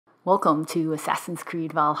Welcome to Assassin's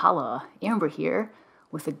Creed Valhalla. Amber here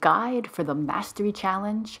with a guide for the Mastery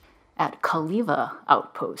Challenge at Calleva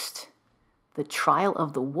Outpost, the Trial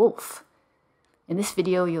of the Wolf. In this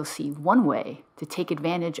video, you'll see one way to take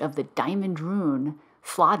advantage of the diamond rune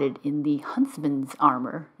slotted in the huntsman's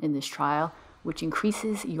armor in this trial, which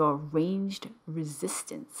increases your ranged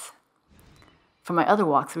resistance. For my other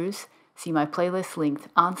walkthroughs, see my playlist linked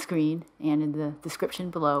on screen and in the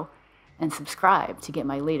description below, and subscribe to get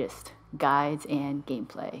my latest guides and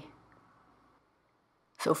gameplay.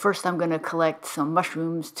 So first I'm going to collect some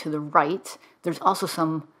mushrooms to the right. There's also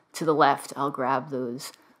some to the left. I'll grab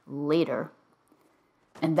those later.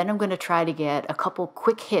 And then I'm going to try to get a couple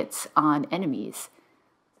quick hits on enemies,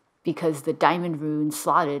 because the diamond rune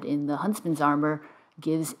slotted in the huntsman's armor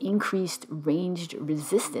gives increased ranged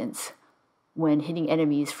resistance when hitting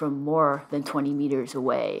enemies from more than 20 meters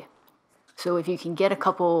away. So if you can get a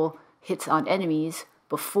couple hits on enemies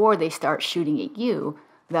before they start shooting at you,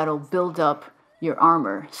 that'll build up your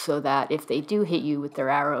armor so that if they do hit you with their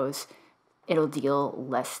arrows, it'll deal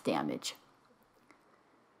less damage.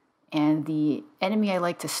 And the enemy I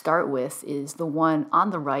like to start with is the one on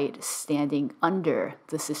the right standing under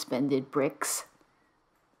the suspended bricks.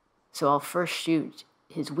 So I'll first shoot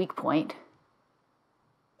his weak point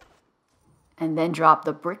and then drop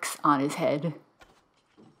the bricks on his head.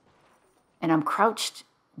 And I'm crouched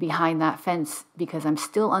behind that fence because I'm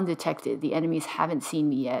still undetected. The enemies haven't seen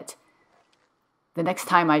me yet. The next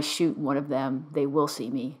time I shoot one of them, they will see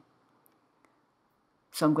me.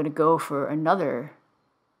 So I'm going to go for another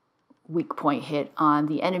weak point hit on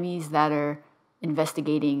the enemies that are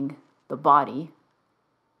investigating the body.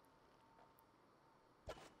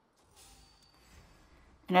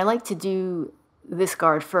 And I like to do this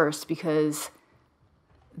guard first because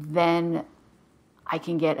then I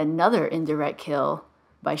can get another indirect kill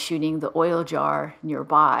by shooting the oil jar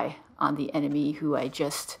nearby on the enemy who I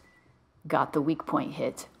just got the weak point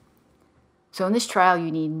hit. So in this trial,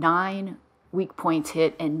 you need 9 weak points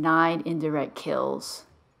hit and 9 indirect kills.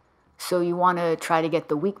 So you want to try to get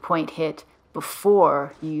the weak point hit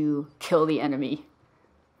before you kill the enemy.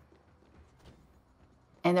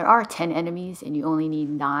 And there are 10 enemies and you only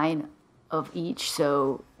need 9 of each,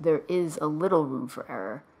 so there is a little room for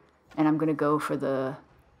error. And I'm going to go for the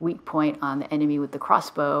weak point on the enemy with the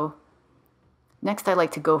crossbow. Next, I like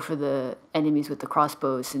to go for the enemies with the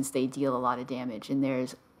crossbows since they deal a lot of damage. And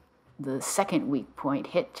there's the second weak point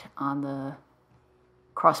hit on the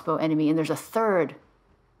crossbow enemy. And there's a third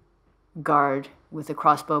guard with a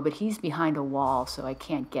crossbow, but he's behind a wall, so I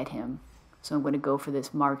can't get him. So I'm going to go for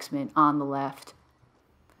this marksman on the left.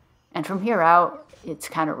 And from here out, it's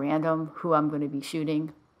kind of random who I'm going to be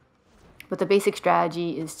shooting. But the basic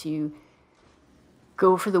strategy is to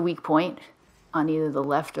go for the weak point on either the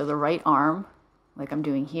left or the right arm, like I'm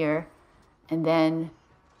doing here, and then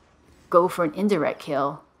go for an indirect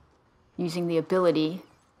kill using the ability.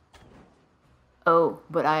 Oh,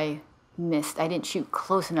 but I missed. I didn't shoot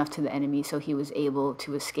close enough to the enemy, so he was able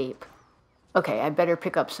to escape. Okay, I better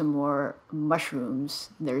pick up some more mushrooms.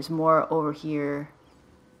 There's more over here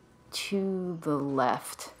to the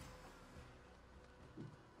left.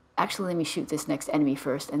 Actually, let me shoot this next enemy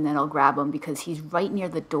first, and then I'll grab him because he's right near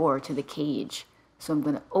the door to the cage. So I'm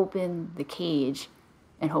going to open the cage,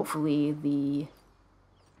 and hopefully the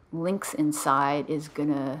lynx inside is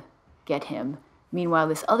going to get him. Meanwhile,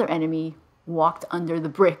 this other enemy walked under the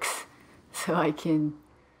bricks, so I can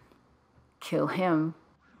kill him.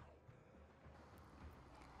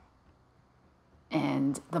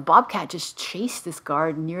 And the bobcat just chased this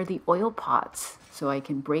guard near the oil pots, so I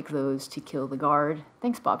can break those to kill the guard.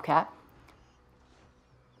 Thanks, bobcat.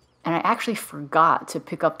 And I actually forgot to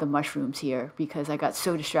pick up the mushrooms here because I got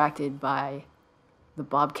so distracted by the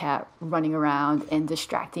bobcat running around and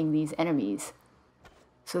distracting these enemies.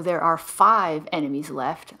 So there are 5 enemies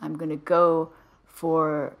left. I'm going to go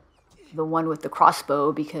for the one with the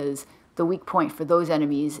crossbow because the weak point for those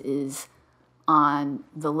enemies is on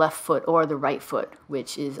the left foot or the right foot,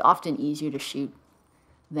 which is often easier to shoot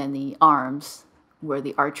than the arms, where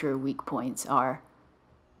the archer weak points are.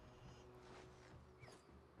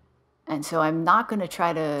 And so I'm not going to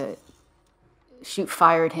try to shoot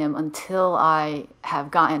fire at him until I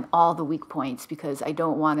have gotten all the weak points, because I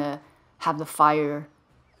don't want to have the fire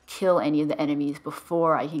kill any of the enemies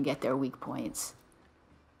before I can get their weak points.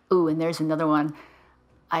 Ooh, and there's another one.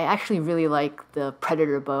 I actually really like the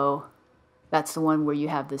predator bow. That's the one where you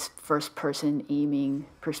have this first-person aiming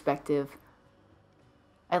perspective.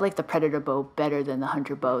 I like the predator bow better than the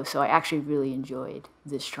hunter bow, so I actually really enjoyed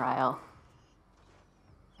this trial.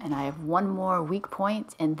 And I have one more weak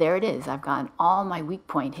point, and there it is. I've gotten all my weak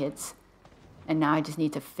point hits. And now I just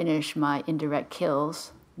need to finish my indirect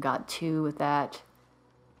kills. Got 2 with that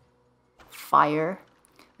fire.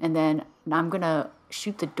 And then I'm going to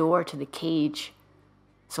shoot the door to the cage.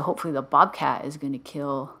 So hopefully the bobcat is going to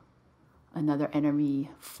kill another enemy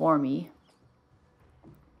for me.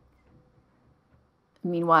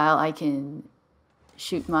 Meanwhile, I can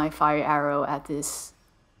shoot my fire arrow at this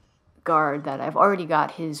guard that I've already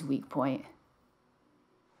got his weak point.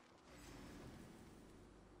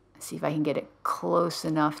 See if I can get it close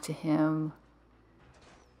enough to him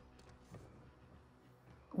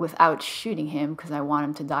without shooting him, because I want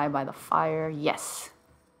him to die by the fire. Yes.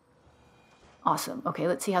 Awesome. Okay,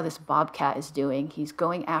 let's see how this bobcat is doing. He's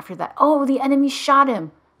going after that. Oh, the enemy shot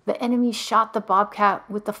him. The enemy shot the bobcat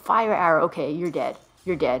with the fire arrow. Okay, you're dead.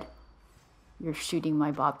 You're dead. You're shooting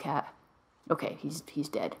my bobcat. Okay, he's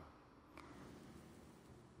dead.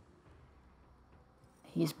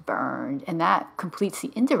 He's burned. And that completes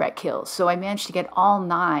the indirect kills. So I managed to get all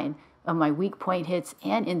 9 of my weak point hits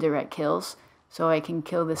and indirect kills. So I can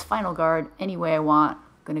kill this final guard any way I want.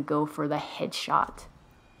 I'm going to go for the headshot.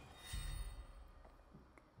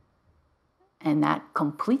 And that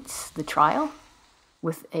completes the trial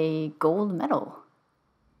with a gold medal.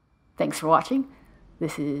 Thanks for watching.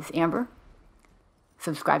 This is Amber.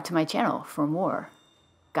 Subscribe to my channel for more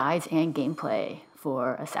guides and gameplay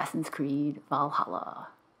for Assassin's Creed Valhalla.